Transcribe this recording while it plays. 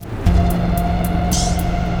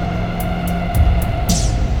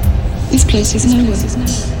place is nowhere.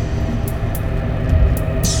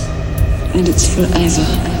 And it's forever.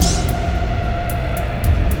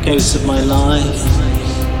 Ghosts of my life.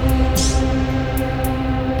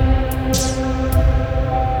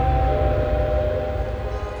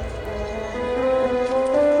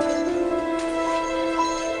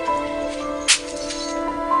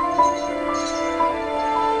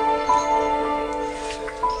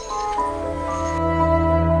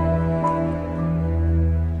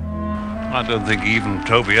 I don't think even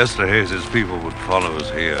Toby Esterhazy's people would follow us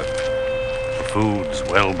here. The food's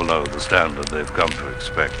well below the standard they've come to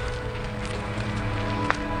expect.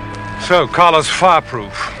 So, Carla's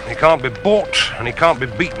fireproof. He can't be bought and he can't be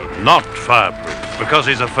beaten. Not fireproof, because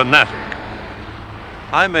he's a fanatic.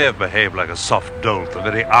 I may have behaved like a soft dolt, the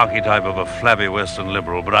very archetype of a flabby Western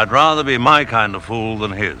liberal, but I'd rather be my kind of fool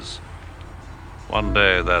than his. One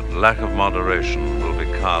day, that lack of moderation will be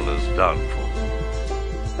Carla's downfall.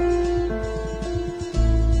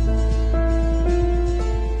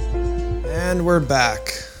 And we're back.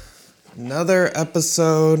 Another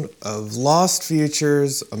episode of Lost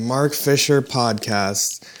Futures, a Mark Fisher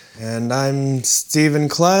podcast. And I'm Stephen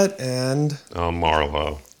Klett, and I'm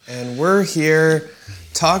Marlo. And we're here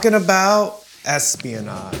talking about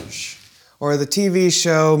espionage, or the TV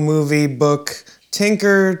show, movie, book,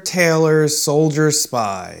 Tinker, Tailor, Soldier,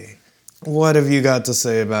 Spy. What have you got to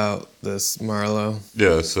say about this, Marlo?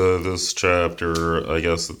 Yeah, so this chapter, I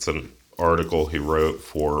guess it's an article he wrote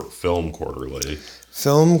for Film Quarterly.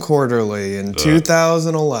 Film Quarterly in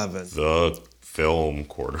 2011. The Film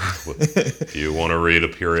Quarterly. If you want to read a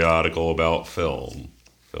periodical about Film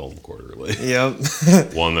Quarterly.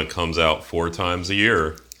 Yep. One that comes out 4 times a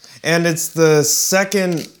year. And it's the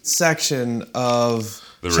second section of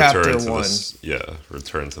The chapter 1.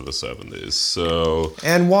 Return to the 70s. So,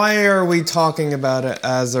 and why are we talking about it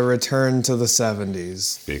as a return to the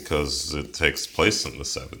 70s? Because it takes place in the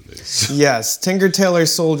 70s. Yes, Tinker, Tailor,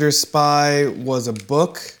 Soldier, Spy was a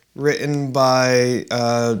book written by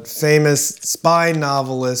famous spy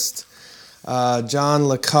novelist John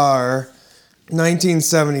le Carre,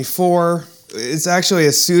 1974. It's actually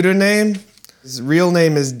a pseudonym. His real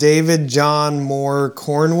name is David John Moore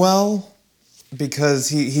Cornwell, because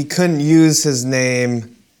he couldn't use his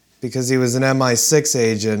name because he was an MI6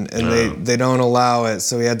 agent, and they don't allow it,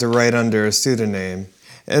 so he had to write under a pseudonym.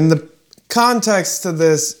 And the context to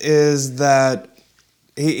this is that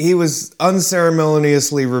he was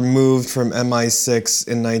unceremoniously removed from MI6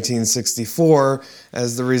 in 1964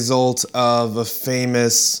 as the result of a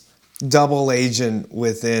famous double agent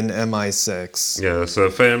within MI6. Yeah, so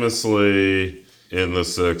famously in the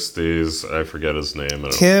 60s, I forget his name.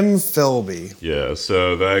 Kim Philby. Yeah,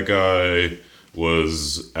 so that guy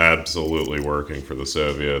was absolutely working for the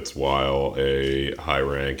Soviets while a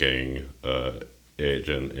high-ranking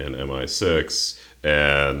agent in MI6,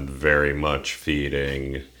 and very much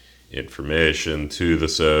feeding information to the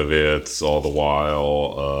Soviets, all the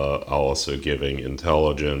while also giving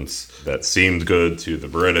intelligence that seemed good to the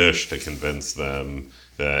British to convince them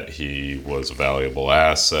that he was a valuable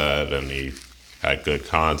asset and he had good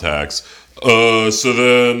contacts. So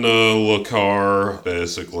then le Carre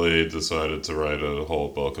basically decided to write a whole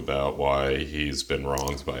book about why he's been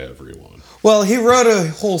wronged by everyone. Well, he wrote a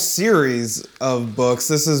whole series of books.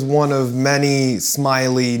 This is one of many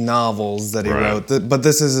Smiley novels that he wrote, but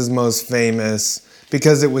this is his most famous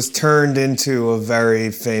because it was turned into a very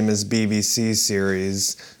famous BBC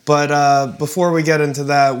series. But before we get into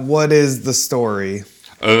that, what is the story?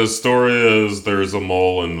 The story is there's a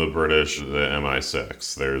mole in the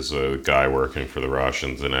MI6. There's a guy working for the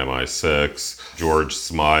Russians in MI6. George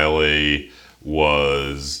Smiley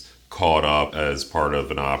was caught up as part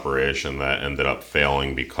of an operation that ended up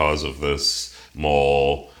failing because of this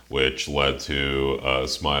mole, which led to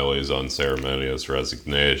Smiley's unceremonious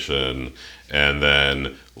resignation. And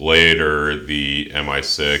then later, the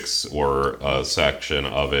MI6 or a section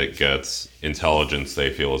of it gets intelligence they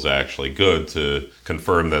feel is actually good to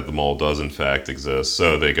confirm that the mole does in fact exist.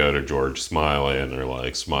 So they go to George Smiley and they're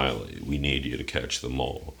like, Smiley, we need you to catch the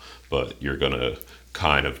mole, but you're going to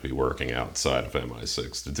kind of be working outside of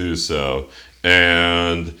MI6 to do so.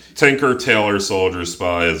 And Tinker, Tailor, Soldier,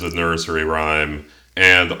 Spy is a nursery rhyme.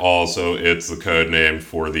 And also, it's the code name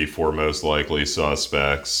for the 4 most likely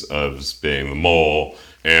suspects of being the mole.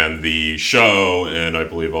 And the show, and I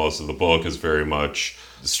believe also the book, is very much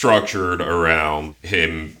structured around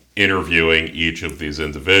him interviewing each of these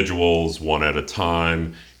individuals one at a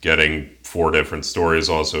time, getting 4 different stories,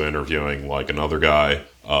 also interviewing like another guy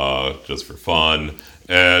just for fun.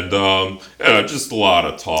 And, just a lot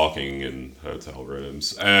of talking in hotel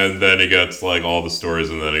rooms. And then he gets, like, all the stories,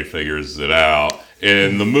 and then he figures it out.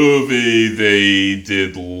 In the movie, they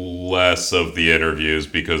did less of the interviews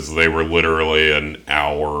because they were literally an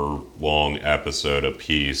hour-long episode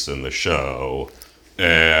apiece in the show.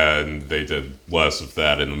 And they did less of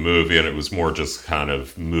that in the movie, and it was more just kind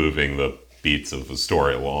of moving the beats of the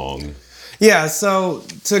story along. Yeah, so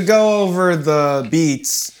to go over the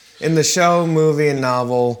beats in the show, movie, and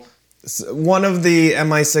novel, one of the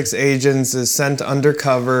MI6 agents is sent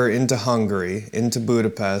undercover into Hungary, into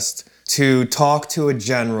Budapest, to talk to a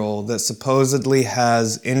general that supposedly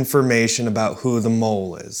has information about who the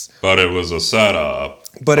mole is. But it was a setup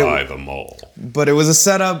by the mole. But it was a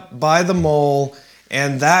setup by the mole,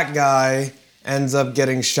 and that guy ends up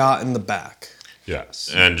getting shot in the back.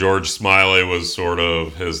 Yes. And George Smiley was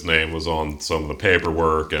his name was on some of the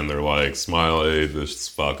paperwork, and they're like, Smiley, this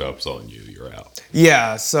fuck up's on you, you're out.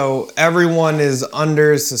 Yeah, so everyone is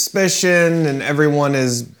under suspicion, and everyone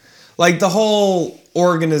is, like, the whole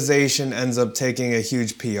organization ends up taking a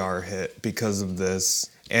huge PR hit because of this.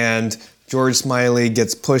 And George Smiley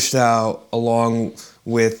gets pushed out along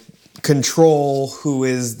with Control, who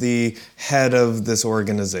is the head of this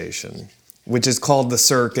organization, which is called the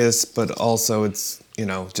Circus, but also it's,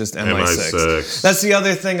 just MI6. MI6. That's the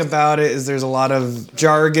other thing about it, is there's a lot of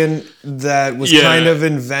jargon that was kind of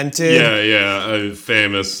invented. Yeah.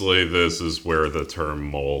 Famously, this is where the term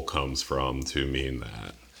mole comes from to mean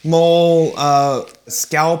that. Mole,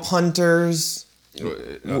 scalp hunters.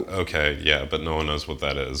 Okay, yeah, but no one knows what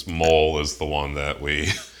that is. Mole is the one that we...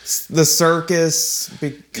 The Circus,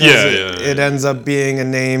 because it ends up being a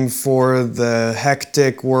name for the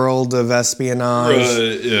hectic world of espionage.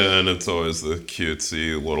 Right, yeah, and it's always the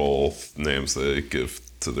cutesy little names they give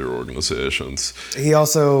to their organizations. He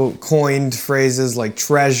also coined phrases like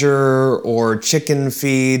treasure or chicken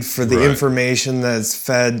feed for the information that's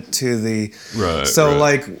fed to the... Right,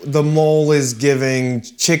 like, the mole is giving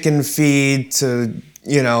chicken feed to...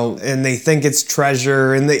 and they think it's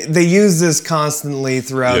treasure, and they use this constantly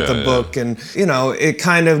throughout the book, and, it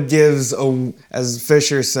kind of gives, as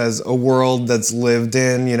Fisher says, a world that's lived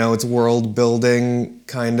in, it's world building,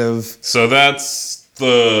 kind of. So that's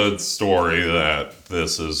the story that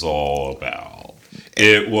this is all about.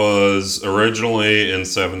 It was originally in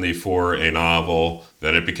 74 a novel,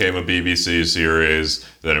 then it became a BBC series,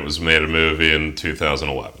 then it was made a movie in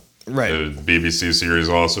 2011. Right. The BBC series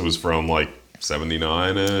also was from,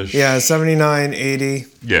 79-ish? Yeah, 79, 80.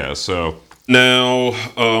 Yeah, so now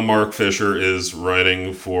Mark Fisher is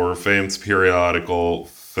writing for famed periodical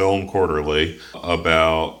Film Quarterly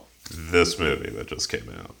about this movie that just came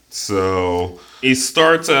out. So he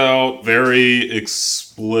starts out very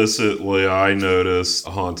explicitly, I noticed,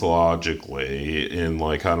 hauntologically, in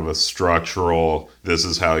kind of a structural, this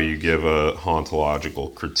is how you give a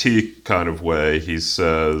hauntological critique kind of way. He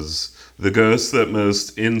says... The ghost that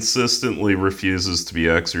most insistently refuses to be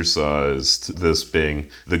exorcised, this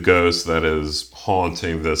being the ghost that is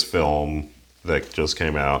haunting this film that just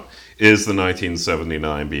came out, is the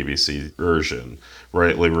 1979 BBC version,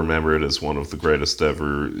 rightly remembered as one of the greatest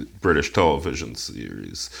ever British television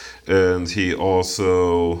series. And he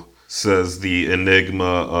also says the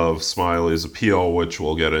enigma of Smiley's appeal, which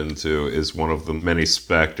we'll get into, is one of the many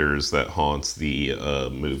specters that haunts the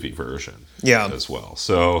movie version as well.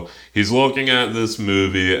 So he's looking at this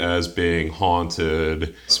movie as being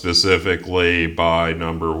haunted specifically by,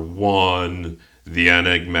 number one, the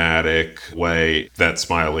enigmatic way that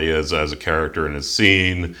Smiley is as a character in his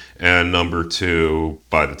scene, and number two,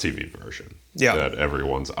 by the TV version that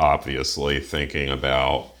everyone's obviously thinking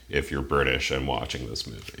about if you're British and watching this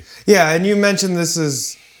movie. Yeah, and you mentioned this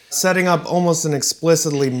is setting up almost an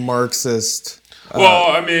explicitly Marxist...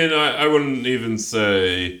 Well, I mean, I wouldn't even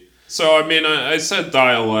say... So, I mean, I said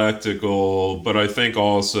dialectical, but I think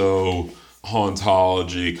also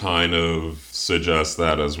hauntology kind of suggests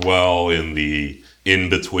that as well, in the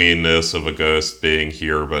in-betweenness of a ghost being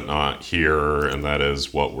here but not here, and that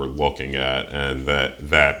is what we're looking at, and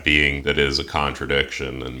that being that is a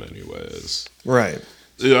contradiction in many ways. Right.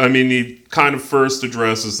 I mean, he kind of first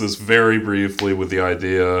addresses this very briefly with the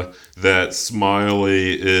idea that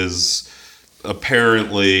Smiley is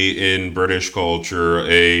apparently in British culture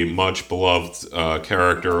a much beloved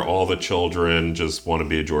character. All the children just want to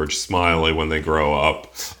be George Smiley when they grow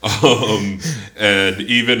up. And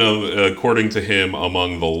even according to him,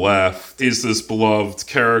 among the left, he's this beloved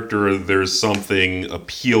character. There's something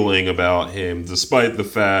appealing about him, despite the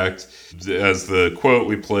fact, as the quote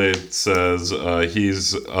we played says,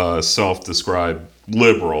 he's a self-described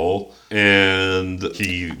liberal, and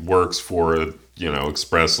he works for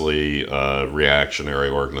expressly reactionary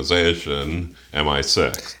organization,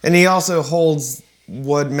 MI6. And he also holds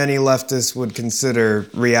what many leftists would consider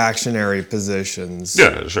reactionary positions.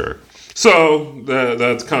 Yeah, sure. So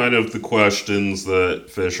that's kind of the questions that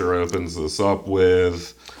Fisher opens this up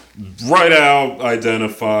with. Right out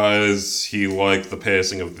identifies he liked the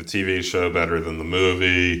pacing of the TV show better than the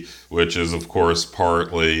movie, which is, of course,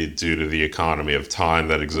 partly due to the economy of time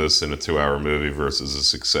that exists in a 2-hour movie versus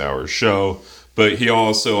a 6-hour show. But he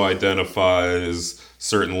also identifies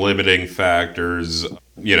certain limiting factors,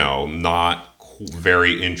 not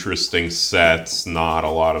very interesting sets, not a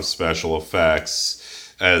lot of special effects,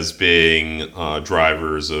 as being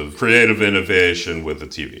drivers of creative innovation with the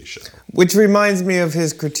TV show. Which reminds me of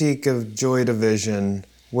his critique of Joy Division,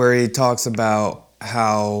 where he talks about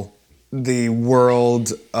how the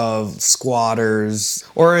world of squatters,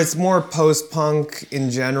 or it's more post-punk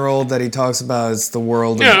in general that he talks about, it's the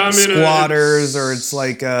world of squatters, or it's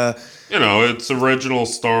like it's original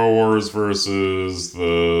Star Wars versus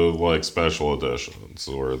the special editions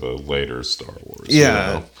or the later Star Wars.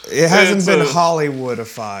 Yeah, it hasn't been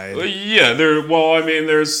Hollywoodified.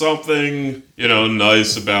 There's something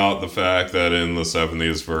nice about the fact that in the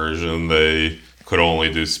 70s version they could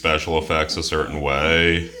only do special effects a certain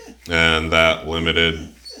way, and that limited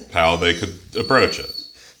how they could approach it.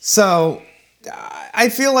 So, I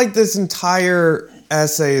feel like this entire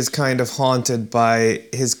essay is kind of haunted by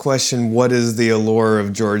his question, what is the allure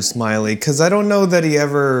of George Smiley? Because I don't know that he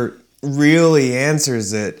ever really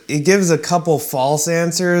answers it. He gives a couple false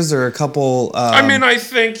answers or a couple... I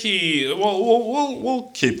think he...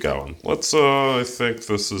 We'll keep going. Let's, I think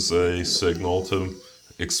this is a signal to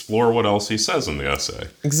explore what else he says in the essay.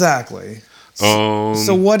 Exactly.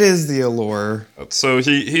 So what is the allure? So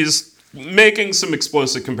he's making some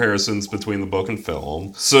explicit comparisons between the book and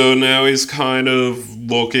film. So now he's kind of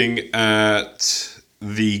looking at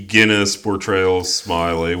the Guinness portrayal of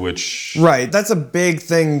Smiley, which... Right, that's a big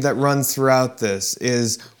thing that runs throughout this,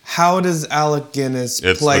 is how does Alec Guinness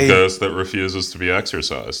play... It's the ghost that refuses to be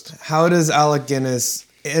exorcised. How does Alec Guinness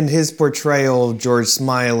and his portrayal of George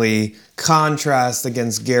Smiley contrast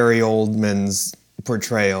against Gary Oldman's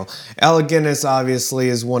portrayal? Alec Guinness obviously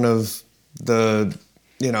is one of the...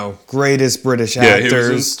 greatest British actors. Yeah, he was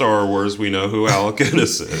in Star Wars. We know who Alec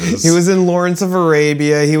Guinness is. He was in Lawrence of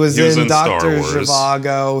Arabia. He was in Dr.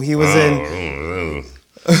 Zhivago. He was in...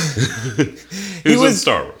 he was in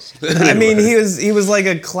Star Wars. Anyway. He was like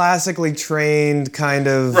a classically trained kind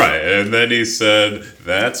of... Right, and then he said,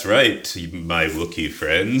 "That's right, my Wookiee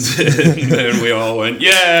friends." And then we all went,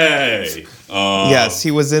 "Yay!" Yes,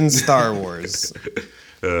 he was in Star Wars.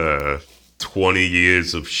 20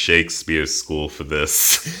 years of Shakespeare school for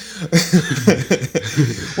this.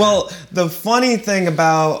 Well, the funny thing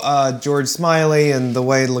about George Smiley and the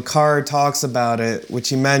way Le Carre talks about it, which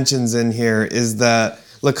he mentions in here, is that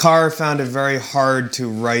Le Carre found it very hard to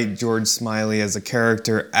write George Smiley as a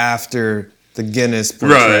character after the Guinness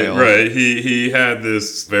portrayal. Right. He had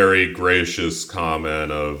this very gracious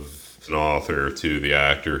comment of an author to the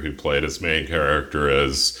actor who played his main character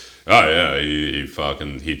as... Oh yeah,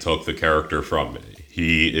 he took the character from me.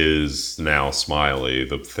 He is now Smiley.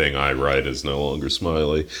 The thing I write is no longer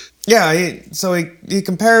Smiley. Yeah, he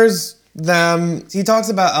compares them. He talks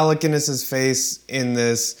about Alec Guinness's face in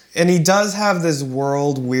this, and he does have this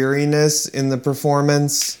world weariness in the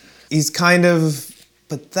performance. He's kind of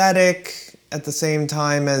pathetic at the same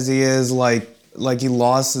time as he is like he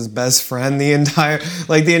lost his best friend the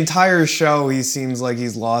entire show. He seems like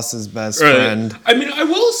he's lost his best friend. I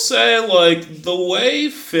will say, the way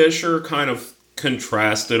Fisher kind of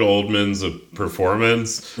contrasted Oldman's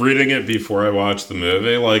performance, reading it before I watched the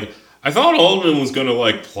movie, I thought Oldman was gonna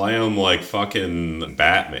play him like fucking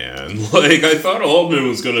Batman. I thought Oldman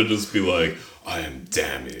was gonna just be like, "I am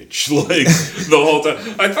damaged," the whole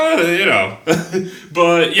time. I thought,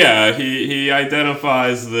 but yeah, he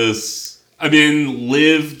identifies this.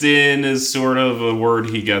 Lived in is sort of a word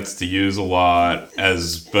he gets to use a lot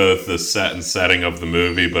as both the set and setting of the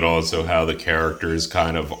movie, but also how the characters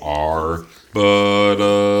kind of are.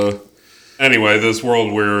 But anyway, this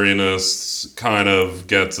world weariness kind of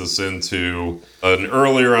gets us into an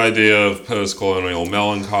earlier idea of post-colonial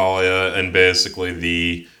melancholia and basically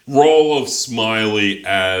the role of Smiley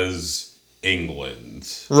as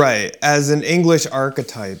England. Right, as an English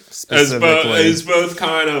archetype, specifically. It's both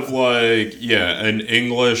kind of an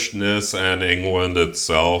Englishness and England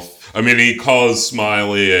itself. He calls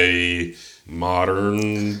Smiley a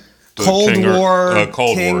modern... Cold War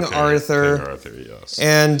King Arthur. King Arthur, yes.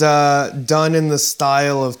 And done in the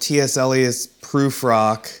style of T.S. Eliot's Proof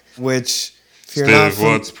Rock, which... Steve,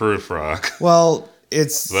 what's Proof Rock? Well...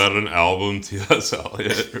 It's Is that an album, T.S.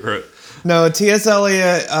 Eliot? Right. No, T.S.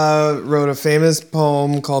 Eliot wrote a famous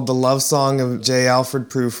poem called The Love Song of J. Alfred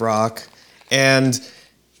Prufrock, and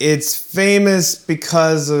it's famous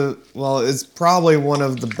because it's probably one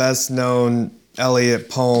of the best known Eliot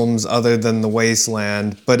poems other than The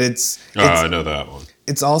Wasteland, but I know that one.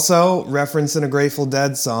 It's also referenced in a Grateful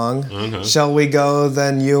Dead song. Okay. Shall we go,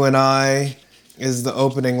 then you and I is the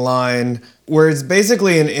opening line, where it's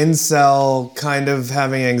basically an incel kind of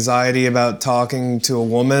having anxiety about talking to a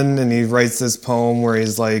woman, and he writes this poem where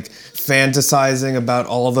he's like fantasizing about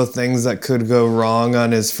all the things that could go wrong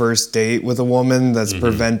on his first date with a woman that's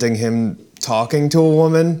preventing him talking to a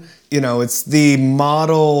woman. You know, it's the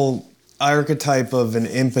model archetype of an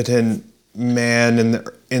impotent man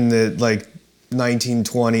in the like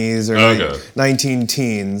 1920s or 19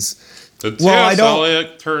 teens. Did T.S.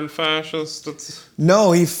 Eliot turn fascist?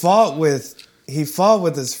 No, he fought with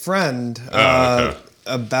his friend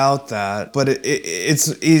about that. But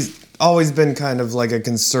he's always been kind of like a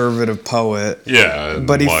conservative poet. Yeah,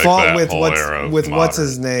 but he like fought that with what's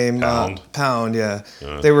his name? Pound. Yeah.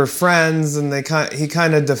 They were friends, and he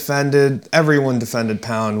kind of defended. Everyone defended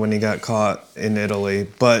Pound when he got caught in Italy.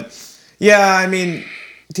 But yeah, I mean,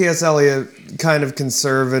 T.S. Eliot, kind of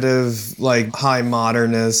conservative, like high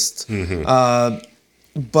modernist. But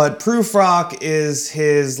Prufrock is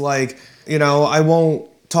his, like, you know, I won't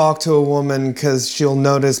talk to a woman because she'll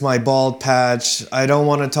notice my bald patch. I don't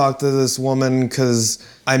want to talk to this woman because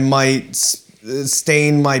I might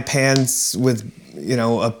stain my pants with, you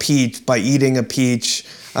know, a peach by eating a peach.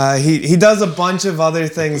 He does a bunch of other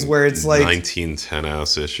things where it's like 1910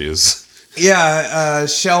 ass issues. Yeah,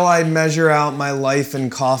 Shall I Measure Out My Life in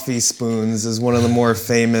Coffee Spoons is one of the more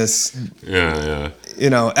famous, you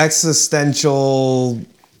know, existential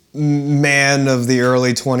man of the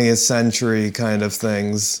early 20th century kind of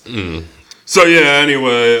things. So yeah,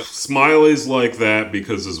 anyway, Smiley's like that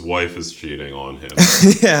because his wife is cheating on him.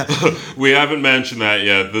 Yeah. We haven't mentioned that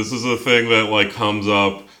yet. This is a thing that like comes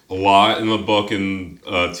up a lot in the book and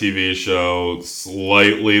TV show,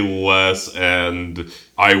 slightly less, and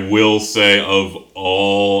I will say of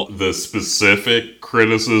all the specific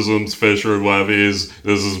criticisms Fisher levies,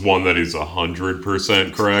 this is one that he's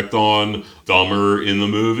 100% correct on. Dumber in the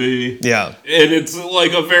movie. Yeah. And it's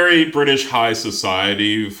like a very British high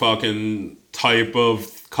society fucking type of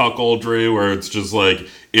cuckoldry where it's just like,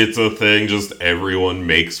 it's a thing just everyone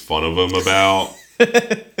makes fun of him about.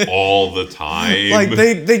 All the time. Like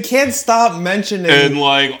they can't stop mentioning, and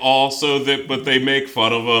like also that, but they make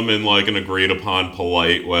fun of him in like an agreed upon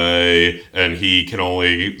polite way, and he can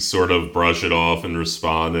only sort of brush it off and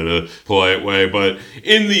respond in a polite way. But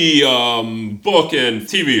in the book and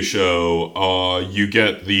TV show, you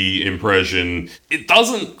get the impression it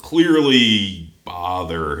doesn't clearly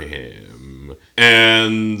bother him.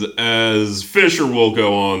 And as Fisher will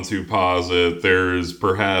go on to posit, there's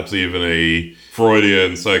perhaps even a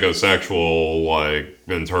Freudian psychosexual like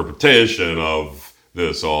interpretation of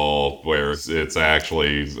this all, where it's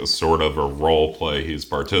actually sort of a role play he's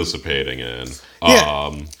participating in.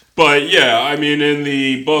 Yeah. But yeah, I mean, in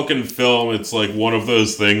the book and film, it's like one of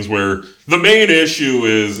those things where the main issue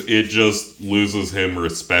is it just loses him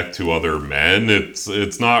respect to other men.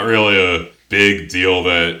 It's not really a big deal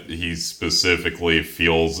that he specifically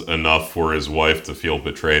feels enough for his wife to feel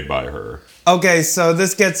betrayed by her. Okay, so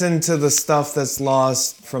this gets into the stuff that's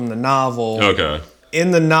lost from the novel. Okay.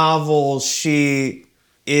 In the novel, she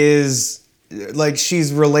is, like,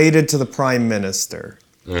 she's related to the prime minister.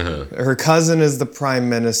 Her cousin is the prime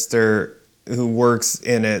minister who works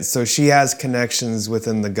in it, so she has connections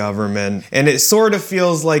within the government. And it sort of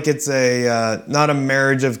feels like it's a, not a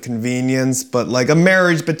marriage of convenience, but like a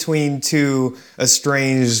marriage between two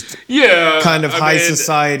estranged kind of high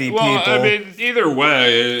society people. I mean, either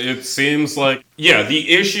way, it seems like,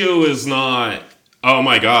 the issue is not, oh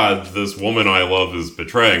my god, this woman I love is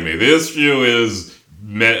betraying me. The issue is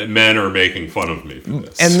men are making fun of me for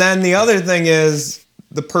this. And then the other thing is,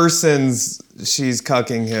 the persons she's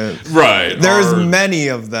cucking him. Right. There's many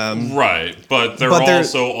of them. Right. But they're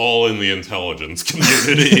also all in the intelligence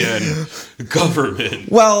community and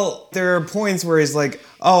government. Well, there are points where he's like,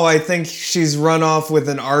 oh, I think she's run off with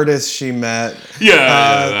an artist she met. Yeah,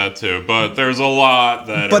 that too. But there's a lot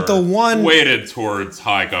that are weighted towards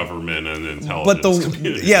high government and intelligence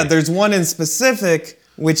community. Yeah, there's one in specific,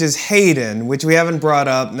 which is Hayden, which we haven't brought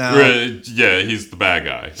up now. Right. Yeah, he's the bad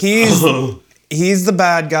guy. He's the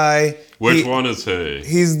bad guy. Which one is he?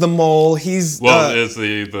 He's the mole. Is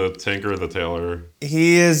he the Tinker, the Tailor?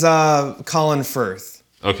 He is Colin Firth.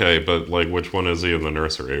 Okay, but like which one is he in the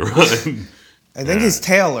nursery rhyme? I think he's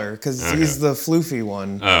Tailor, because he's the floofy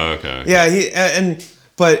one. Oh, okay. Yeah,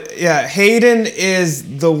 but Hayden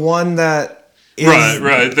is the one that is...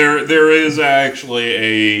 Right. There is actually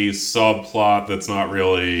a subplot that's not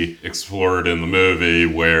really explored in the movie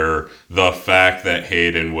where the fact that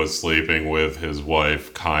Hayden was sleeping with his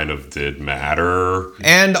wife kind of did matter.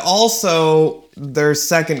 And also, they're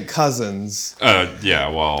second cousins. Yeah,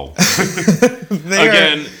 well...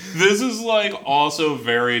 Again, this is like also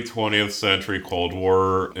very 20th century Cold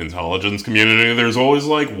War intelligence community. There's always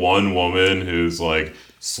like one woman who's like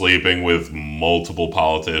sleeping with multiple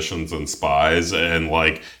politicians and spies, and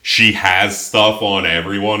like she has stuff on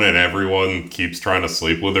everyone, and everyone keeps trying to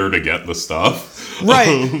sleep with her to get the stuff.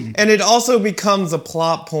 Right. And it also becomes a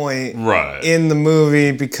plot point in the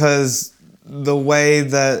movie because the way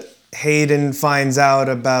that Hayden finds out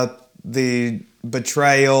about the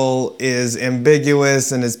betrayal is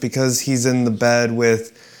ambiguous, and it's because he's in the bed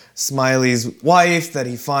with Smiley's wife that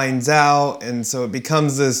he finds out, and so it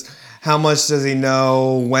becomes this, how much does he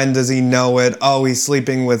know? When does he know it? Oh, he's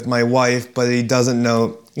sleeping with my wife, but he doesn't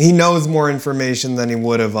know. He knows more information than he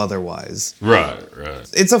would have otherwise. Right.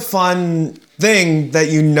 It's a fun thing that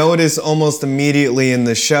you notice almost immediately in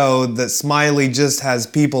the show, that Smiley just has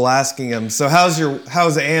people asking him, so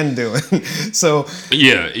how's Ann doing? So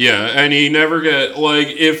yeah, and he never get, like,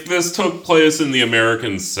 if this took place in the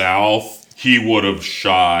American South, he would have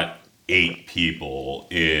shot 8 people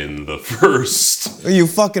in the first. Are you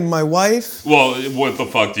fucking my wife? Well, what the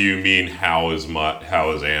fuck do you mean? How is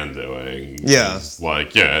Anne doing? Yeah. It's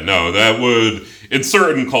like, no, that would in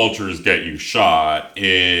certain cultures get you shot.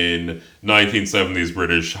 In 1970s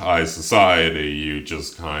British high society, you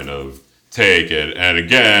just kind of take it. And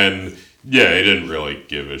again, he didn't really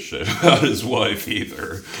give a shit about his wife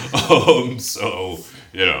either. So,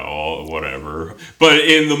 whatever. But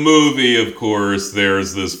in the movie, of course,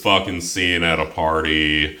 there's this fucking scene at a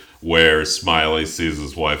party where Smiley sees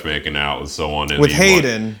his wife making out with someone. With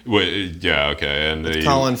Hayden. And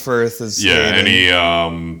Colin Firth is Hayden.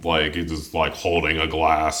 And he's just like holding a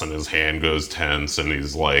glass and his hand goes tense and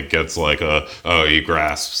he's like, he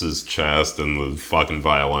grasps his chest and the fucking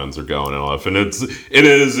violins are going off. And it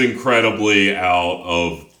is incredibly out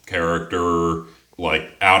of character,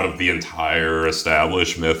 like out of the entire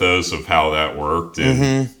established mythos of how that worked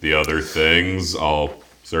in the other things. I'll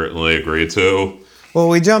certainly agree to. Well,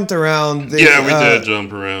 we jumped around. We did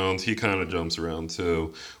jump around. He kind of jumps around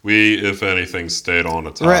too. We, if anything, stayed on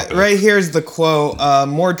a topic. Right here's the quote.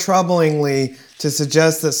 More troublingly, to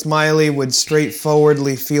suggest that Smiley would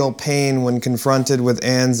straightforwardly feel pain when confronted with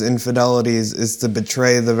Anne's infidelities is to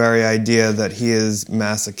betray the very idea that he is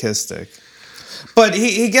masochistic. But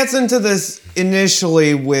he gets into this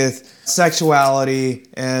initially with sexuality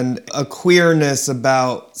and a queerness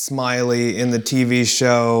about Smiley in the TV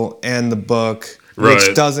show and the book,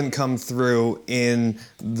 which doesn't come through in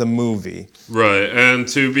the movie. Right, and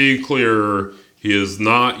to be clear, he is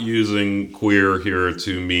not using queer here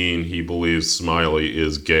to mean he believes Smiley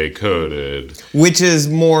is gay-coded. Which is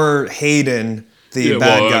more Hayden, the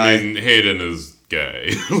bad guy. I mean, Hayden is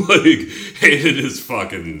gay. Like, Hayden is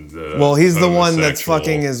fucking he's the one that's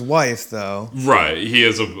fucking his wife, though. Right.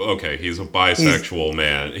 He's a bisexual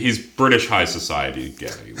man. He's British high society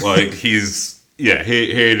gay. Like,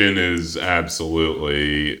 Hayden is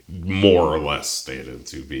absolutely more or less stated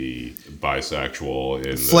to be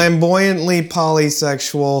bisexual. Flamboyantly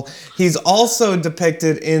polysexual. He's also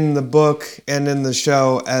depicted in the book and in the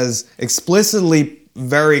show as explicitly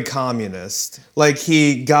very communist. Like,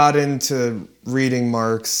 he got into reading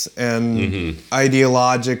Marx and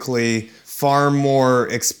ideologically far more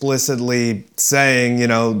explicitly saying,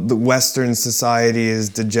 the Western society is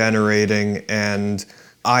degenerating and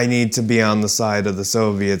I need to be on the side of the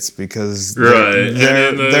Soviets because their the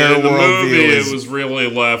worldview movie, is... it was really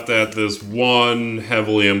left at this one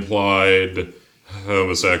heavily implied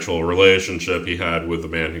homosexual relationship he had with the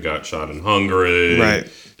man who got shot in Hungary. Right.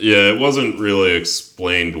 Yeah, it wasn't really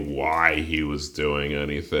explained why he was doing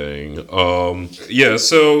anything.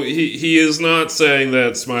 So he is not saying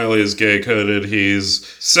that Smiley is gay-coded. He's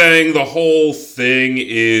saying the whole thing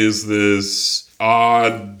is this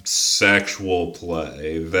odd sexual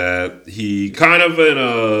play that he kind of in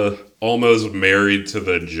a almost married to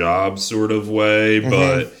the job sort of way,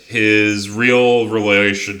 but his real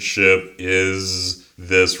relationship is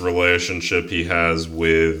this relationship he has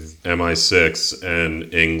with MI6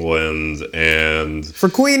 and England and for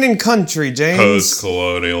Queen and Country, James.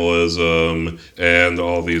 Post-colonialism and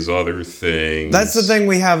all these other things. That's the thing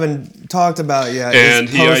we haven't talked about yet. And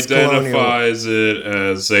he identifies it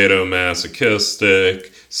as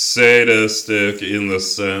sadomasochistic, sadistic in the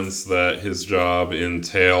sense that his job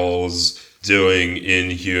entails doing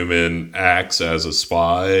inhuman acts as a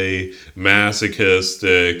spy,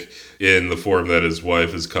 masochistic in the form that his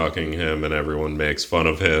wife is cucking him and everyone makes fun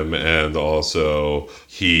of him, and also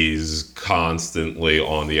he's constantly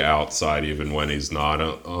on the outside even when he's not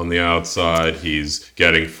on the outside. He's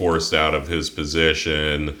getting forced out of his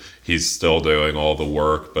position. He's still doing all the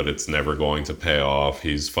work, but it's never going to pay off.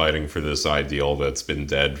 He's fighting for this ideal that's been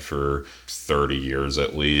dead for 30 years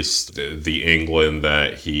at least. The England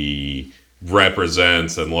that he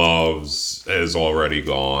represents and loves is already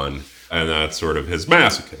gone. And that's sort of his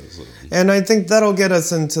masochism. And I think that'll get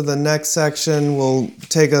us into the next section. We'll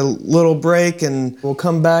take a little break and we'll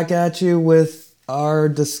come back at you with our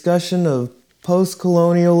discussion of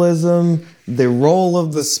post-colonialism, the role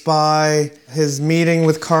of the spy, his meeting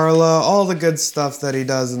with Carla, all the good stuff that he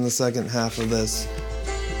does in the second half of this.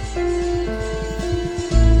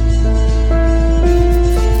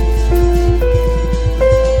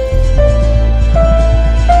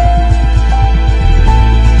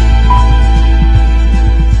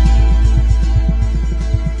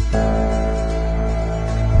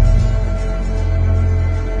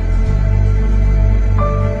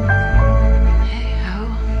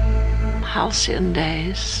 Halcyon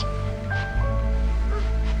days.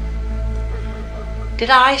 Did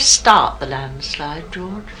I start the landslide,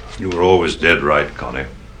 George? You were always dead right, Connie.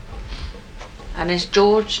 And is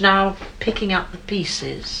George now picking up the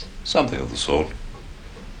pieces? Something of the sort.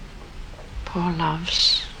 Poor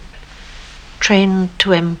loves. Trained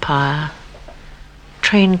to empire.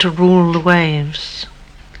 Trained to rule the waves.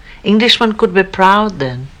 Englishmen could be proud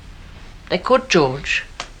then. They could, George.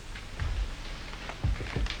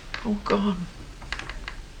 All gone.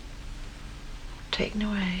 Taken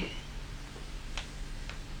away.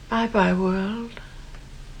 Bye-bye, world.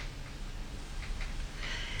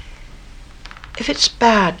 If it's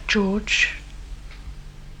bad, George,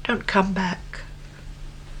 don't come back.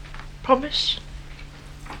 Promise?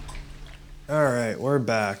 All right, we're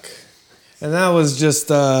back. And that was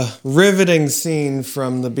just a riveting scene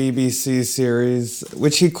from the BBC series,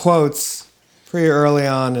 which he quotes pretty early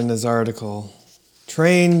on in his article.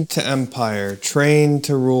 Trained to empire, trained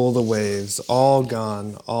to rule the waves, all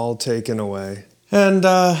gone, all taken away. And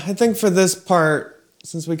I think for this part,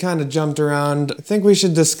 since we kind of jumped around, I think we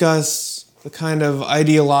should discuss the kind of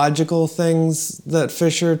ideological things that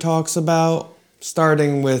Fisher talks about,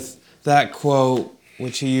 starting with that quote,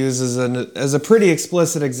 which he uses as a pretty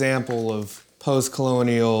explicit example of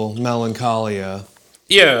post-colonial melancholia.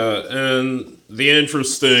 Yeah, and the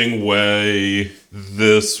interesting way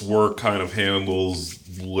this work kind of handles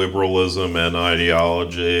liberalism and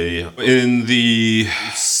ideology in the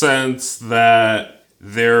sense that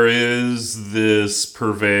there is this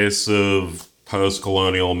pervasive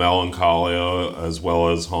post-colonial melancholia as well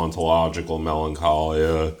as hauntological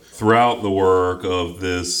melancholia throughout the work of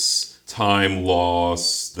this time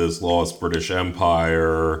lost, this lost British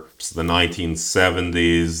Empire, the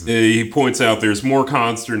 1970s. He points out there's more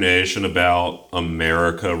consternation about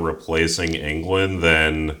America replacing England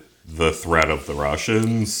than the threat of the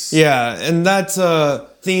Russians. Yeah, and that's a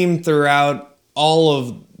theme throughout all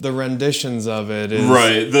of the renditions of it.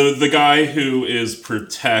 Right, the guy who is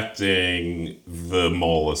protecting the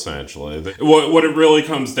mole, essentially. What it really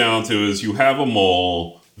comes down to is you have a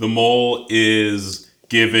mole. The mole is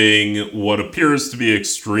giving what appears to be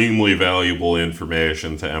extremely valuable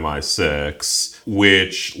information to MI6,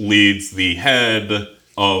 which leads the head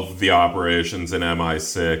of the operations in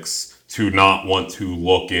MI6 to not want to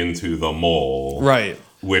look into the mole. Right.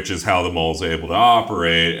 Which is how the mole's able to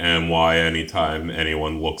operate and why anytime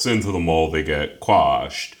anyone looks into the mole, they get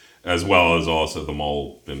quashed. As well as also the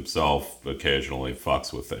mole himself occasionally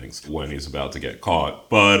fucks with things when he's about to get caught.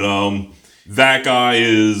 But, that guy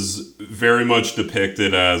is very much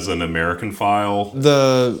depicted as an American file.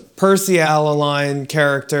 The Percy Alaline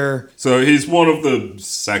character. So he's one of the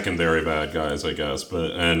secondary bad guys, I guess,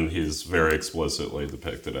 and he's very explicitly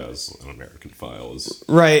depicted as an American file.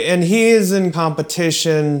 Right, and he is in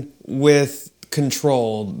competition with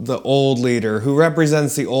Control, the old leader, who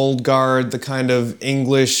represents the old guard, the kind of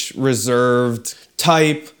English reserved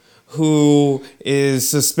type who is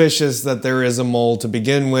suspicious that there is a mole to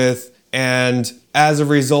begin with. And as a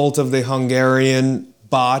result of the Hungarian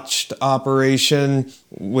botched operation,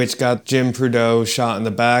 which got Jim Trudeau shot in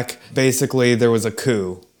the back, basically there was a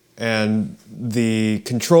coup. And the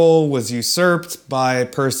control was usurped by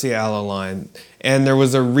Percy Alaline. And there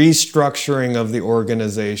was a restructuring of the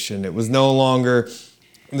organization. It was no longer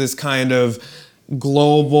this kind of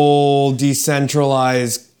global,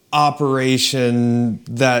 decentralized operation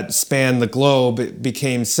that spanned the globe. It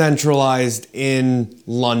became centralized in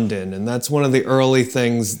London, and that's one of the early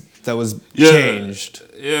things that was Yeah. changed.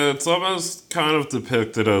 Yeah, it's almost kind of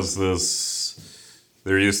depicted as this.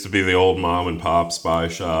 There used to be the old mom and pop spy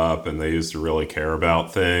shop, and they used to really care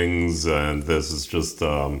about things. And this is just,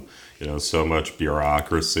 so much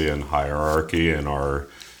bureaucracy and hierarchy in our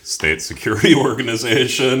state security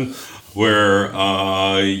organization. Where,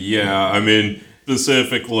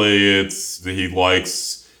 specifically, he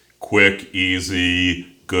likes quick, easy,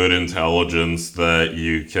 good intelligence that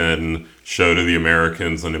you can show to the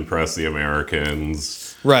Americans and impress the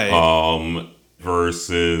Americans. Right.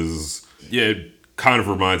 Versus, it kind of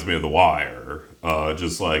reminds me of The Wire.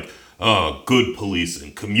 Just like, good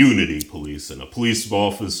policing, community policing, a police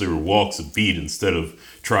officer who walks a beat instead of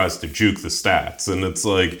tries to juke the stats. And it's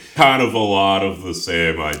like, kind of a lot of the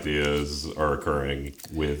same ideas are occurring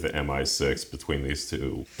with MI6 between these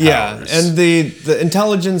two powers. Yeah, and the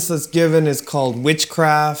intelligence that's given is called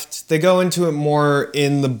witchcraft. They go into it more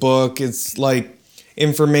in the book. It's like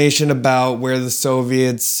information about where the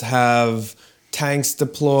Soviets have tanks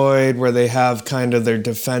deployed, where they have kind of their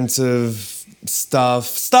defensive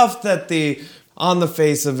stuff that on the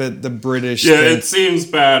face of it, the British think. It seems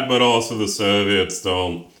bad, but also the Soviets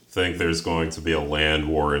don't think there's going to be a land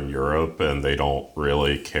war in Europe, and they don't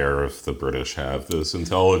really care if the British have this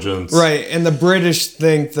intelligence. Right, and the British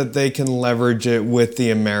think that they can leverage it with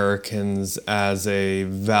the Americans as a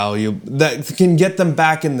that can get them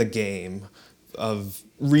back in the game of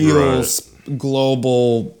real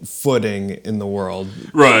global footing in the world.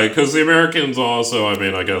 Right, because the Americans also,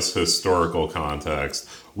 I guess historical context,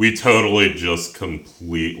 we totally just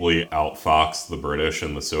completely outfoxed the British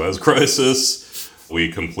in the Suez Crisis. We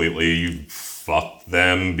completely fucked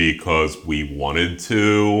them because we wanted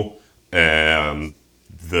to, and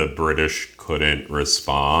the British couldn't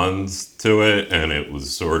respond to it, and it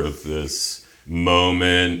was sort of this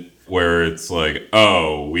moment where it's like,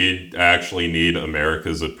 oh, we actually need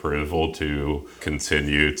America's approval to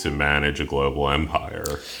continue to manage a global empire.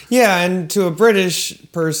 Yeah, and to a British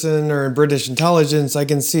person or British intelligence, I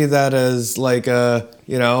can see that as like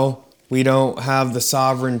we don't have the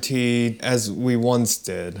sovereignty as we once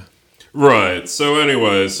did. Right. So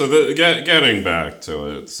anyway, getting back to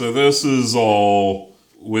it. So this is all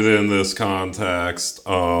within this context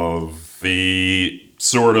of the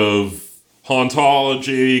sort of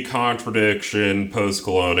hauntology, contradiction,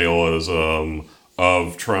 post-colonialism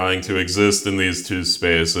of trying to exist in these two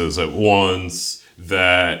spaces at once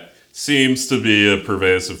that seems to be a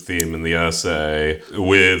pervasive theme in the essay.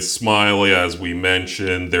 With Smiley, as we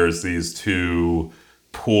mentioned, there's these two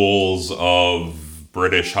pools of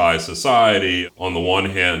British high society. On the one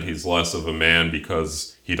hand, he's less of a man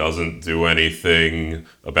because he doesn't do anything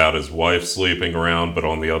about his wife sleeping around, but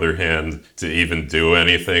on the other hand, to even do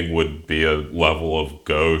anything would be a level of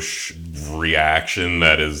gauche reaction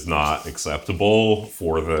that is not acceptable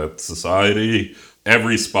for the society.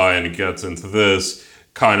 Every spy, and it gets into this,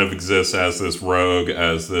 kind of exists as this rogue,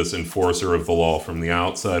 as this enforcer of the law from the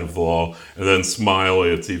outside of the law. And then Smiley,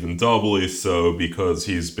 it's even doubly so because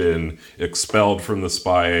he's been expelled from the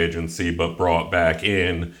spy agency but brought back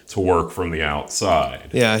in to work from the outside.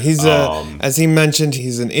 Yeah, he's as he mentioned,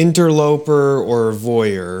 he's an interloper or a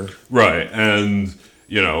voyeur. Right, and,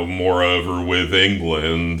 moreover with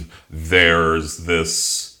England, there's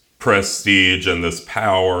this prestige and this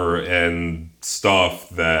power and stuff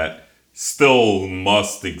that still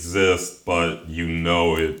must exist, but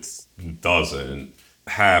it doesn't,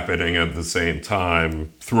 happening at the same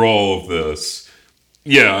time through all of this.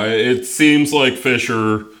 Yeah, it seems like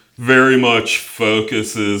Fisher very much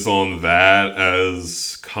focuses on that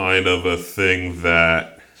as kind of a thing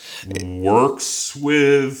that works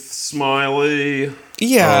with Smiley.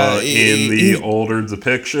 Yeah, in the older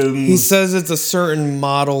depictions. He says it's a certain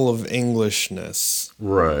model of Englishness.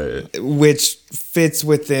 Right. Which fits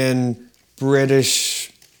within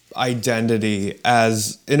British identity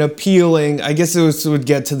as an appealing, I guess it would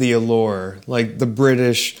get to the allure. Like, the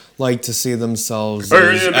British like to see themselves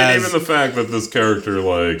even the fact that this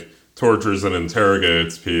character, tortures and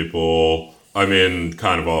interrogates people, kind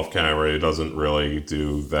of off camera, he doesn't really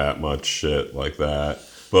do that much shit like that.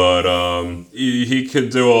 But he could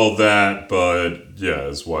do all that, but yeah,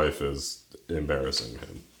 his wife is embarrassing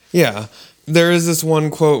him. Yeah. There is this one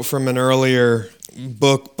quote from an earlier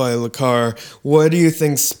book by Le Carre. What do you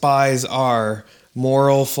think spies are?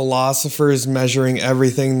 Moral philosophers measuring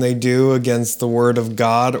everything they do against the word of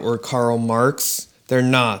God or Karl Marx? They're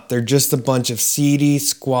not. They're just a bunch of seedy,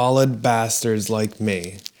 squalid bastards like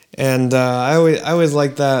me. And I always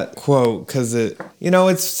like that quote because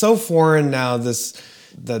it's so foreign now,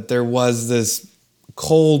 that there was this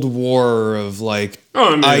Cold War of like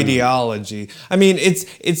ideology. I mean,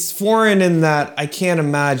 it's foreign in that I can't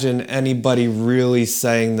imagine anybody really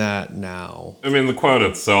saying that now. I mean, the quote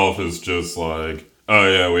itself is just like, oh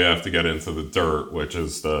yeah, we have to get into the dirt, which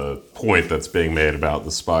is the point that's being made about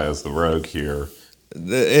the spy as the rogue here.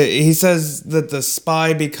 He says that the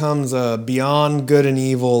spy becomes a beyond good and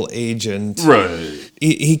evil agent. Right.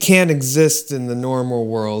 He can't exist in the normal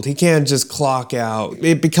world. He can't just clock out.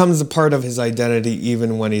 It becomes a part of his identity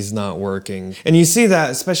even when he's not working. And you see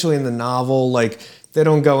that especially in the novel, like they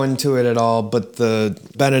don't go into it at all, but the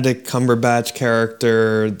Benedict Cumberbatch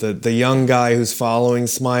character, the young guy who's following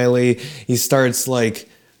Smiley, he starts like,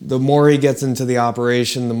 the more he gets into the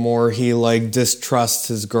operation, the more he like distrusts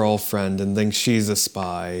his girlfriend and thinks she's a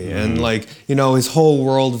spy. And like, you know, his whole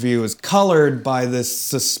worldview is colored by this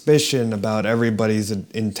suspicion about everybody's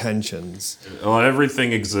intentions. Well,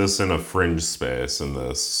 everything exists in a fringe space in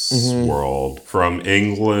this world. From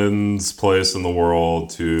England's place in the world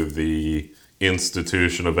to the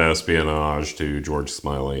institution of espionage to George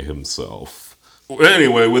Smiley himself.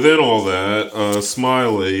 Anyway, within all that,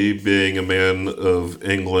 Smiley, being a man of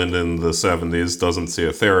England in the 70s, doesn't see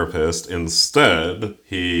a therapist. Instead,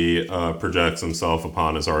 he projects himself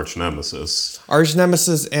upon his arch nemesis. Arch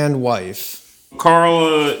nemesis and wife.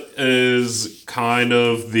 Carla is kind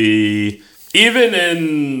of the... Even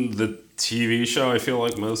in the TV show, I feel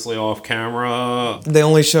like mostly off camera. They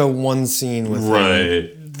only show one scene with him.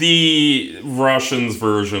 Right. The Russians'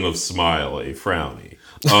 version of Smiley, Frowny.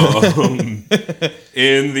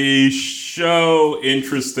 In the show,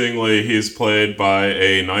 interestingly, he's played by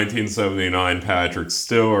a 1979 Patrick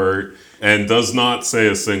Stewart and does not say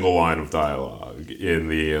a single line of dialogue in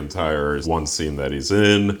the entire one scene that he's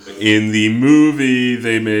in. In the movie,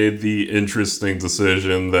 they made the interesting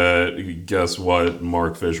decision that, guess what,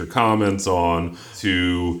 Mark Fisher comments on,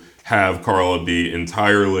 to have Carla be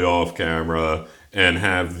entirely off camera and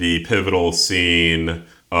have the pivotal scene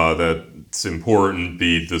that's important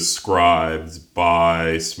be described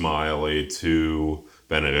by Smiley to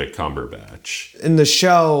Benedict Cumberbatch. In the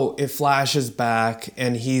show, it flashes back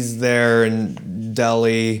and he's there in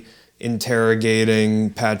Delhi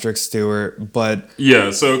interrogating Patrick Stewart, but...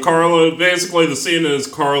 Yeah, so Carla, basically the scene is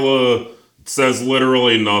Carla says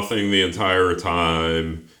literally nothing the entire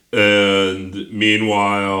time, and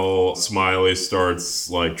meanwhile, Smiley starts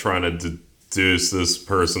like trying to deduce this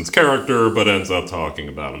person's character, but ends up talking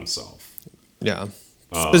about himself. Yeah.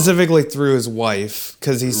 Specifically through his wife,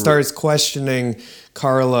 because he starts questioning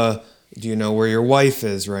Carla, do you know where your wife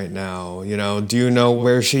is right now? You know, do you know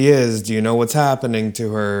where she is? Do you know what's happening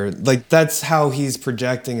to her? Like, that's how he's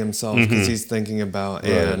projecting himself, because he's thinking about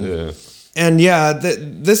Anne. Yeah. And yeah,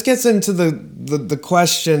 this gets into the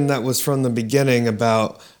question that was from the beginning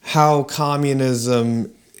about how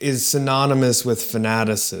communism is synonymous with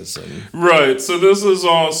fanaticism. Right, so this is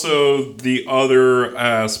also the other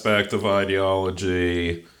aspect of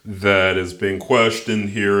ideology that is being questioned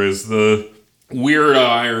here, is the weird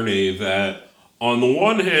irony that on the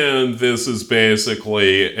one hand, this is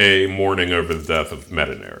basically a mourning over the death of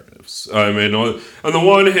meta-narratives. I mean, on the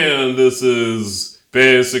one hand, this is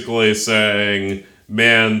basically saying,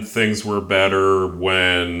 man, things were better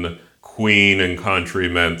when Queen and country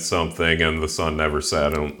meant something and the sun never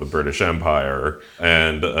set in the British Empire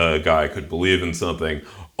and a guy could believe in something.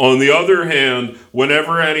 On the other hand,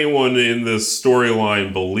 whenever anyone in this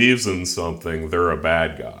storyline believes in something, they're a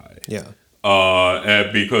bad guy. Yeah.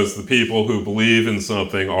 And because the people who believe in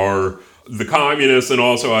something are the communists and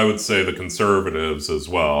also I would say the conservatives as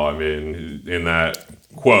well. I mean, in that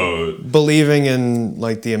quote, believing in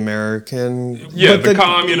like the American... Yeah, the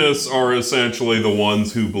communists are essentially the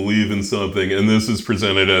ones who believe in something, and this is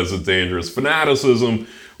presented as a dangerous fanaticism,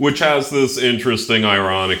 which has this interesting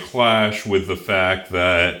ironic clash with the fact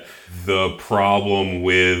that the problem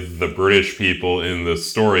with the British people in this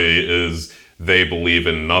story is they believe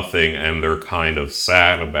in nothing and they're kind of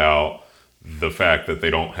sad about the fact that they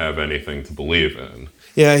don't have anything to believe in.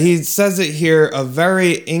 Yeah, he says it here, a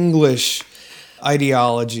very English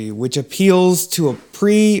ideology which appeals to a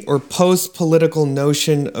pre- or post-political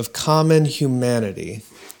notion of common humanity.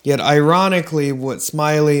 Yet ironically, what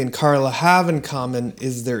Smiley and Carla have in common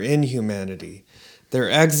is their inhumanity, their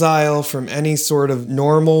exile from any sort of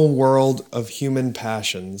normal world of human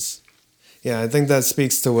passions. Yeah, I think that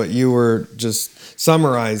speaks to what you were just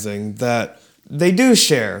summarizing, that they do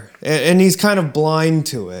share, and he's kind of blind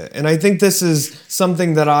to it. And I think this is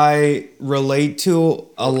something that I relate to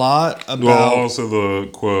a lot about... Well, also the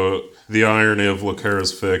quote, The irony of Le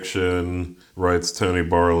Carre's fiction, writes Tony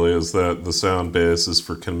Barley, is that the sound basis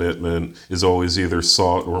for commitment is always either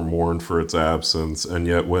sought or mourned for its absence, and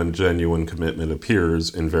yet when genuine commitment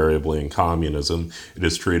appears, invariably in communism, it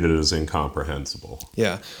is treated as incomprehensible.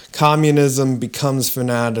 Yeah. Communism becomes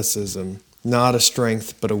fanaticism, not a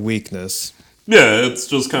strength but a weakness. Yeah, it's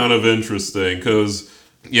just kind of interesting because,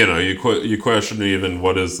 you question even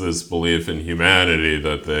what is this belief in humanity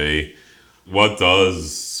that they... What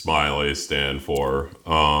does Smiley stand for?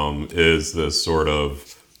 Is this sort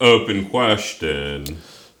of open question.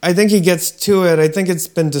 I think he gets to it. I think it's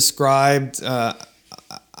been described,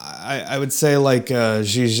 I would say like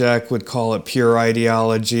Zizek would call it pure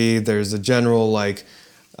ideology. There's a general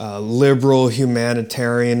liberal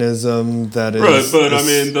humanitarianism that is... Right, but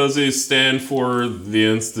does he stand for the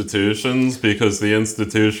institutions? Because the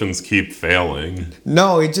institutions keep failing.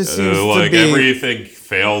 No, he just seems to be... everything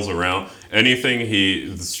fails around... Anything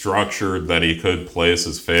the structure that he could place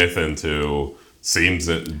his faith into seems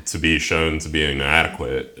to be shown to be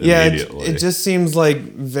inadequate immediately. Yeah, it just seems like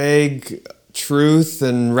vague truth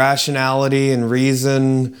and rationality and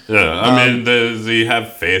reason. Yeah, does he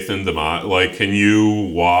have faith in democracy? Can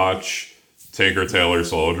you watch Tinker Tailor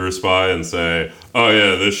Soldier Spy and say, oh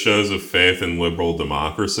yeah, this shows a faith in liberal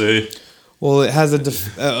democracy? Well, it has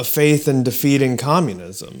a faith in defeating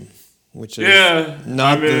communism. Which is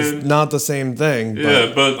not the same thing.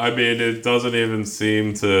 But it doesn't even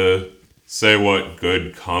seem to say what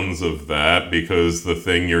good comes of that because the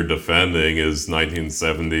thing you're defending is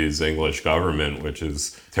 1970s English government, which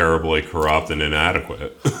is terribly corrupt and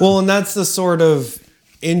inadequate. Well, and that's the sort of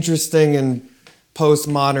interesting and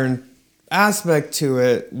postmodern aspect to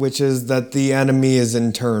it, which is that the enemy is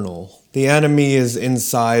internal. The enemy is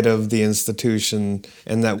inside of the institution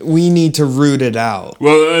and that we need to root it out.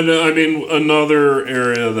 Well, another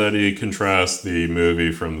area that he contrasts the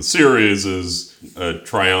movie from the series is a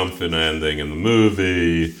triumphant ending in the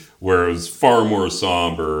movie where it was far more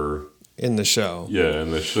somber. In the show. Yeah,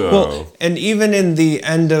 in the show. Well, and even in the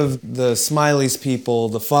end of the Smiley's People,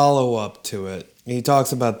 the follow-up to it, he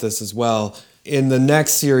talks about this as well. In the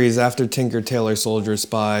next series, after Tinker Tailor Soldier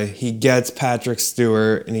Spy, he gets Patrick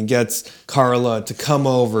Stewart and he gets Carla to come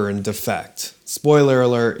over and defect. Spoiler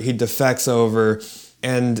alert, he defects over.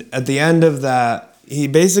 And at the end of that, he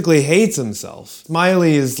basically hates himself.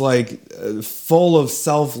 Smiley is full of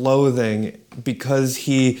self-loathing because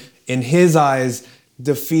he, in his eyes,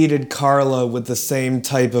 defeated Carla with the same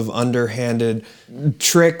type of underhanded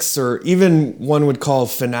tricks, or even one would call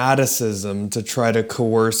fanaticism, to try to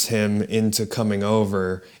coerce him into coming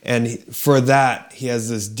over. And for that, he has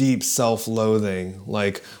this deep self-loathing,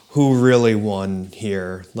 who really won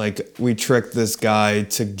here? We tricked this guy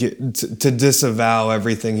to disavow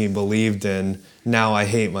everything he believed in. Now I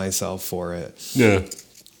hate myself for it. Yeah.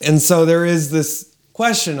 And so there is this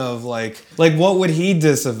question of what would he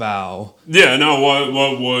disavow? Yeah, no,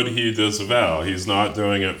 what would he disavow? He's not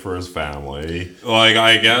doing it for his family.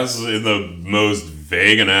 I guess in the most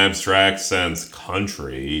vague and abstract sense,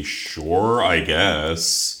 country, sure, I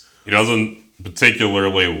guess. He doesn't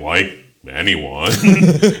particularly like anyone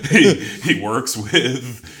he works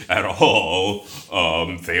with at all.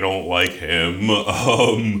 They don't like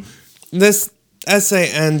him. This essay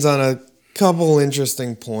ends on a couple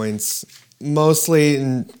interesting points, mostly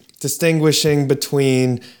in distinguishing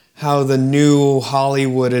between how the new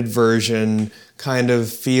Hollywooded version kind of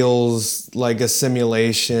feels like a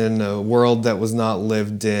simulation, a world that was not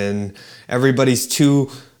lived in. Everybody's too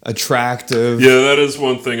attractive. Yeah, that is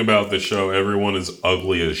one thing about the show. Everyone is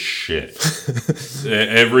ugly as shit.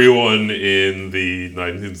 Everyone in the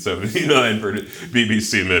 1979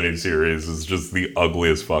 BBC miniseries is just the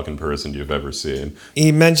ugliest fucking person you've ever seen.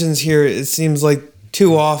 He mentions here, it seems like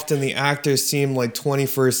too often the actors seem like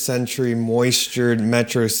 21st century moistured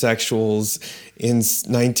metrosexuals in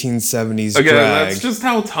 1970s Again, drag. that's just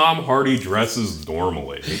how Tom Hardy dresses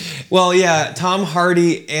normally. Well, yeah, Tom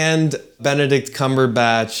Hardy and Benedict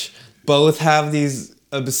Cumberbatch both have these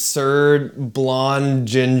absurd blonde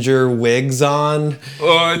ginger wigs on.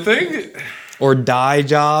 I think... Or dye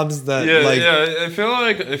jobs that I feel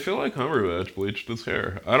like Cumberbatch bleached his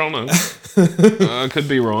hair. I don't know. I could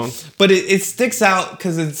be wrong. But it sticks out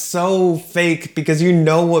because it's so fake, because you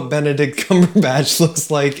know what Benedict Cumberbatch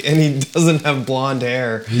looks like and he doesn't have blonde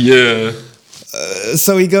hair. Yeah.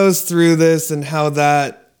 So he goes through this and how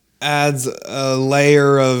that adds a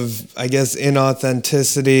layer of, I guess,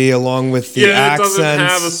 inauthenticity along with the accents. Yeah, it doesn't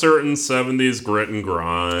have a certain 70s grit and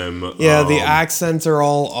grime. Yeah, the accents are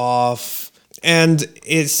all off. And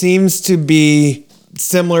it seems to be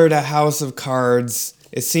similar to House of Cards.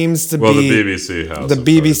 It seems to be... the BBC House of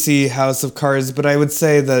Cards. House of Cards, but I would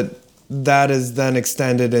say that that is then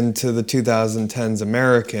extended into the 2010s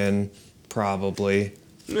American, probably.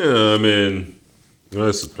 Yeah, I mean,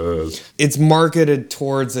 I suppose. It's marketed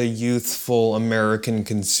towards a youthful American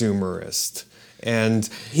consumerist. And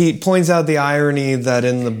he points out the irony that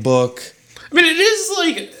in the book... I mean, it is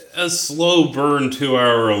like a slow burn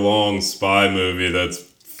 2-hour long spy movie that's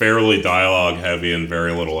fairly dialogue heavy and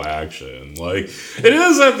very little action. Like, it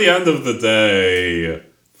is at the end of the day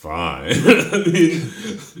fine. I mean,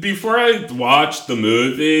 before I watched the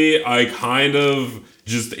movie, I kind of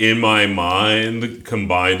just in my mind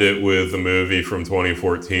combined it with a movie from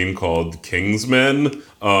 2014 called Kingsman,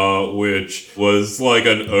 which was like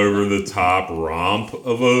an over-the-top romp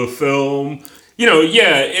of a film. You know,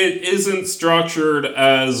 yeah, it isn't structured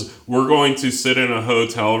as we're going to sit in a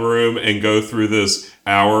hotel room and go through this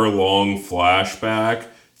hour-long flashback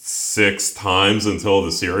 6 times until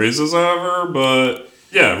the series is over, but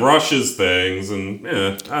yeah, rushes things, and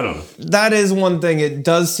yeah, I don't know. That is one thing. It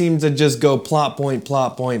does seem to just go plot point,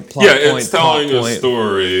 plot point, plot yeah, point, it's telling plot a point.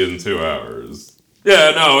 story in 2 hours.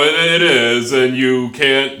 Yeah, no, it is, and you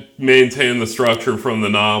can't maintain the structure from the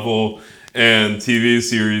novel and TV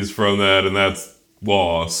series from that, and that's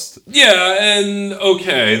lost. Yeah, and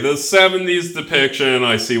okay, the 70s depiction,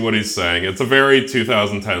 I see what he's saying. It's a very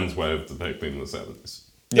 2010s way of depicting the 70s.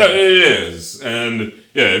 Yeah, it is. And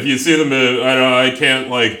yeah, if you see the movie, I can't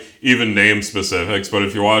like even name specifics, but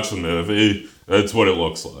if you watch the movie, that's what it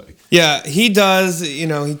looks like. Yeah, he does. You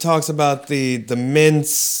know, he talks about the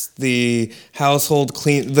mints, the household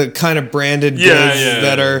clean, the kind of branded goods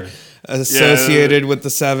that are associated with the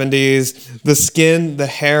 70s. The skin, the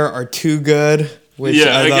hair are too good, which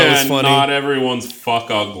I thought was funny. Not everyone's fuck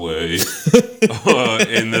ugly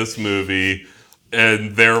in this movie.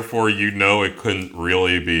 And therefore, you know it couldn't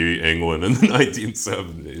really be England in the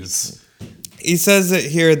 1970s. He says that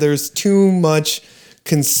here there's too much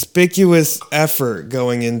conspicuous effort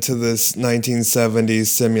going into this 1970s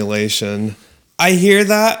simulation. I hear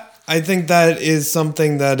that. I think that is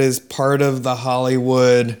something that is part of the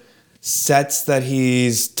Hollywood sets that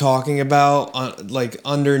he's talking about. Like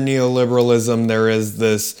under neoliberalism, there is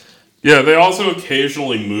this... Yeah, they also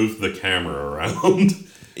occasionally move the camera around.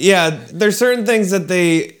 Yeah, there's certain things that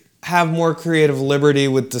they have more creative liberty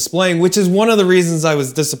with displaying, which is one of the reasons I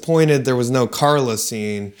was disappointed there was no Carla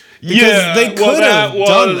scene. Because they could have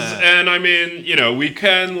done that. And I mean, you know, we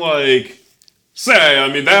can like say,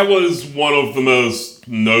 I mean, that was one of the most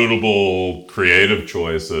notable creative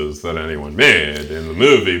choices that anyone made in the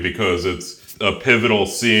movie because it's a pivotal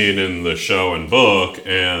scene in the show and book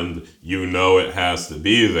and you know it has to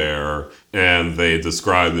be there and they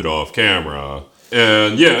described it off camera.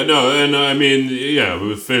 And yeah, no, and I mean,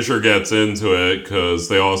 yeah, Fisher gets into it because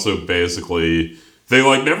they also basically, they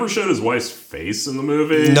like never showed his wife's face in the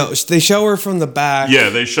movie. No, they show her from the back. Yeah,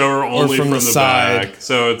 they show her only from the side. back.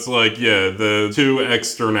 So it's like, yeah, the two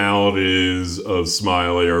externalities of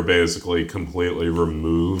Smiley are basically completely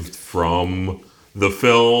removed from the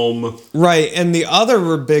film. Right, and the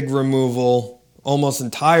other big removal, almost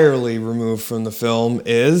entirely removed from the film,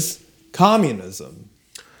 is communism.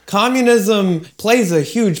 Communism plays a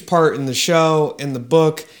huge part in the show, in the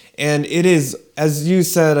book, and it is, as you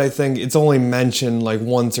said, I think it's only mentioned like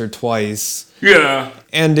once or twice. Yeah.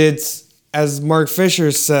 And it's, as Mark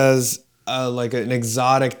Fisher says, like an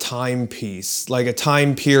exotic timepiece, like a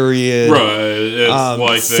time period. Right, it's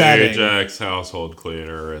like setting. the Ajax household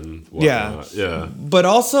cleaner and whatnot. Yeah. But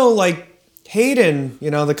also, like, Hayden,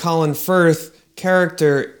 you know, the Colin Firth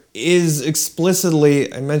character is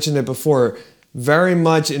explicitly, I mentioned it before, very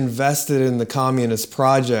much invested in the communist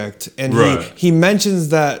project, and he mentions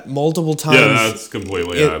that multiple times. Yeah, that's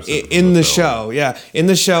completely absent in the show. Yeah, in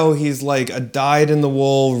the show, he's like a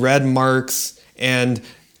dyed-in-the-wool, red marks, and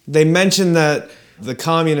they mention that the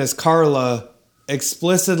communist Carla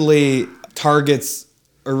explicitly targets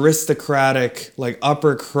aristocratic, like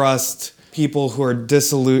upper crust people who are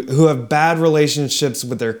dissolute, who have bad relationships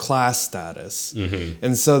with their class status,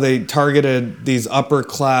 and so they targeted these upper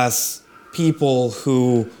class people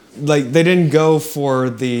who, like, they didn't go for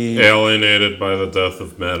the alienated by the death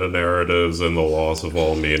of meta narratives and the loss of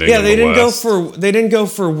all meaning. Yeah, they didn't go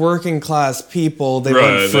for working class people. They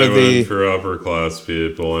went for upper class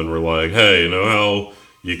people and were like, hey, you know how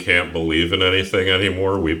you can't believe in anything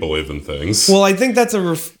anymore? We believe in things. Well, I think that's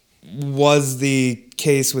was the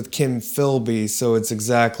case with Kim Philby, so it's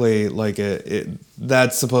exactly like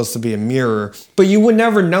that's supposed to be a mirror. But you would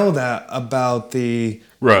never know that about the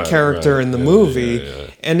character in the movie.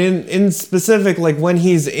 And in specific, like when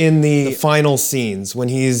he's in the final scenes, when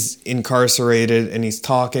he's incarcerated and he's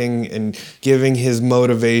talking and giving his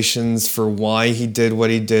motivations for why he did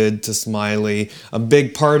what he did to Smiley, a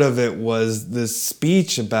big part of it was this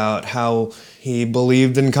speech about how he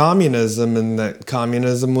believed in communism and that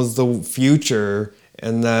communism was the future,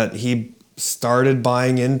 and that he started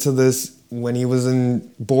buying into this when he was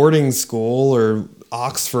in boarding school or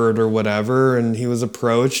Oxford or whatever, and he was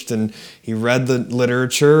approached and he read the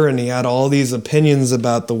literature and he had all these opinions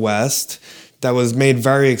about the West that was made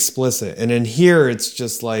very explicit. And in here it's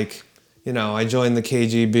just like, you know, I joined the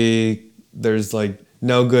KGB, there's like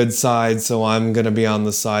no good side, so I'm gonna be on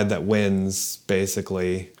the side that wins,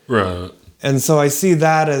 basically. Right. And so I see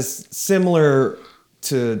that as similar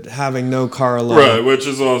to having no Carlo. Right, which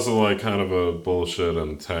is also like kind of a bullshit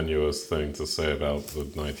and tenuous thing to say about the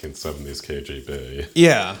 1970s KGB.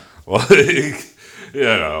 Yeah. Like, you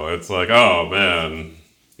know, it's like, oh man,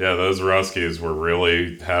 yeah, those Ruskies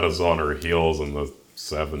had us on our heels in the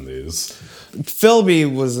 70s.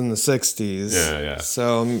 Philby was in the 60s. Yeah.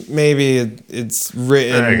 So maybe it's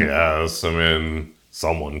written. I guess. I mean,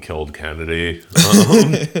 someone killed Kennedy.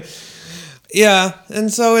 Yeah,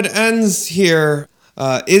 and so it ends here.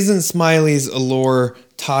 Isn't Smiley's allure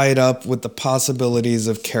tied up with the possibilities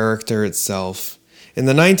of character itself? In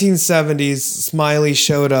the 1970s, Smiley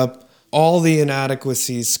showed up all the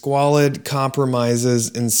inadequacies, squalid compromises,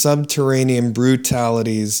 and subterranean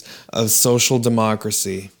brutalities of social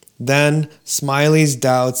democracy. Then, Smiley's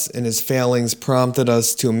doubts and his failings prompted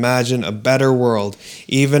us to imagine a better world,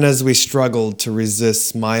 even as we struggled to resist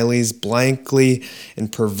Smiley's blankly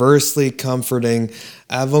and perversely comforting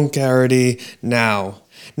avant-garde now.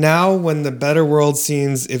 Now, when the better world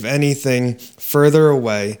seems, if anything, further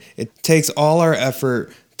away, it takes all our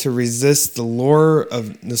effort to resist the lure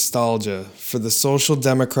of nostalgia for the social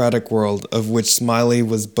democratic world of which Smiley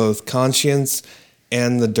was both conscience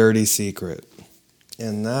and the dirty secret.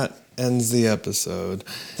 And that ends the episode.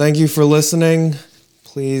 Thank you for listening.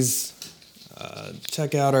 Please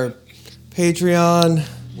check out our Patreon.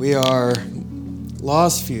 We are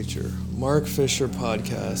Lost Future, Mark Fisher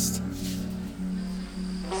Podcast.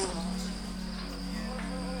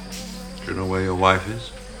 Do you know where your wife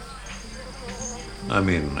is? I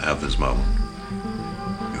mean, at this moment.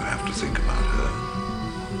 You have to think about her.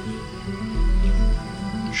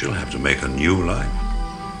 She'll have to make a new life.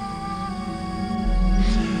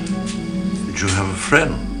 Did you have a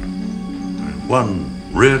friend? One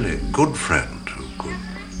really good friend who could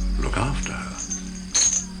look after her?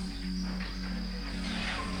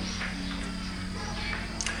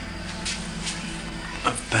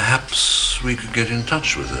 Perhaps we could get in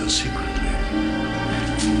touch with her secretly.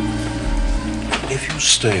 If you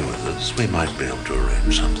stay with us, we might be able to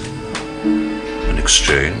arrange something in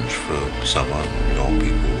exchange for someone your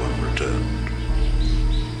people have returned.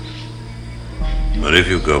 But if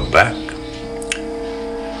you go back,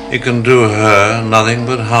 you can do her nothing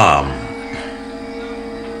but harm.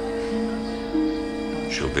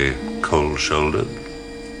 She'll be cold-shouldered,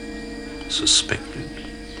 suspected.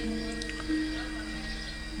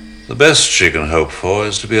 The best she can hope for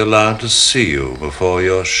is to be allowed to see you before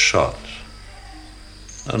you're shot.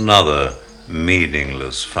 Another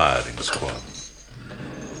meaningless firing squad.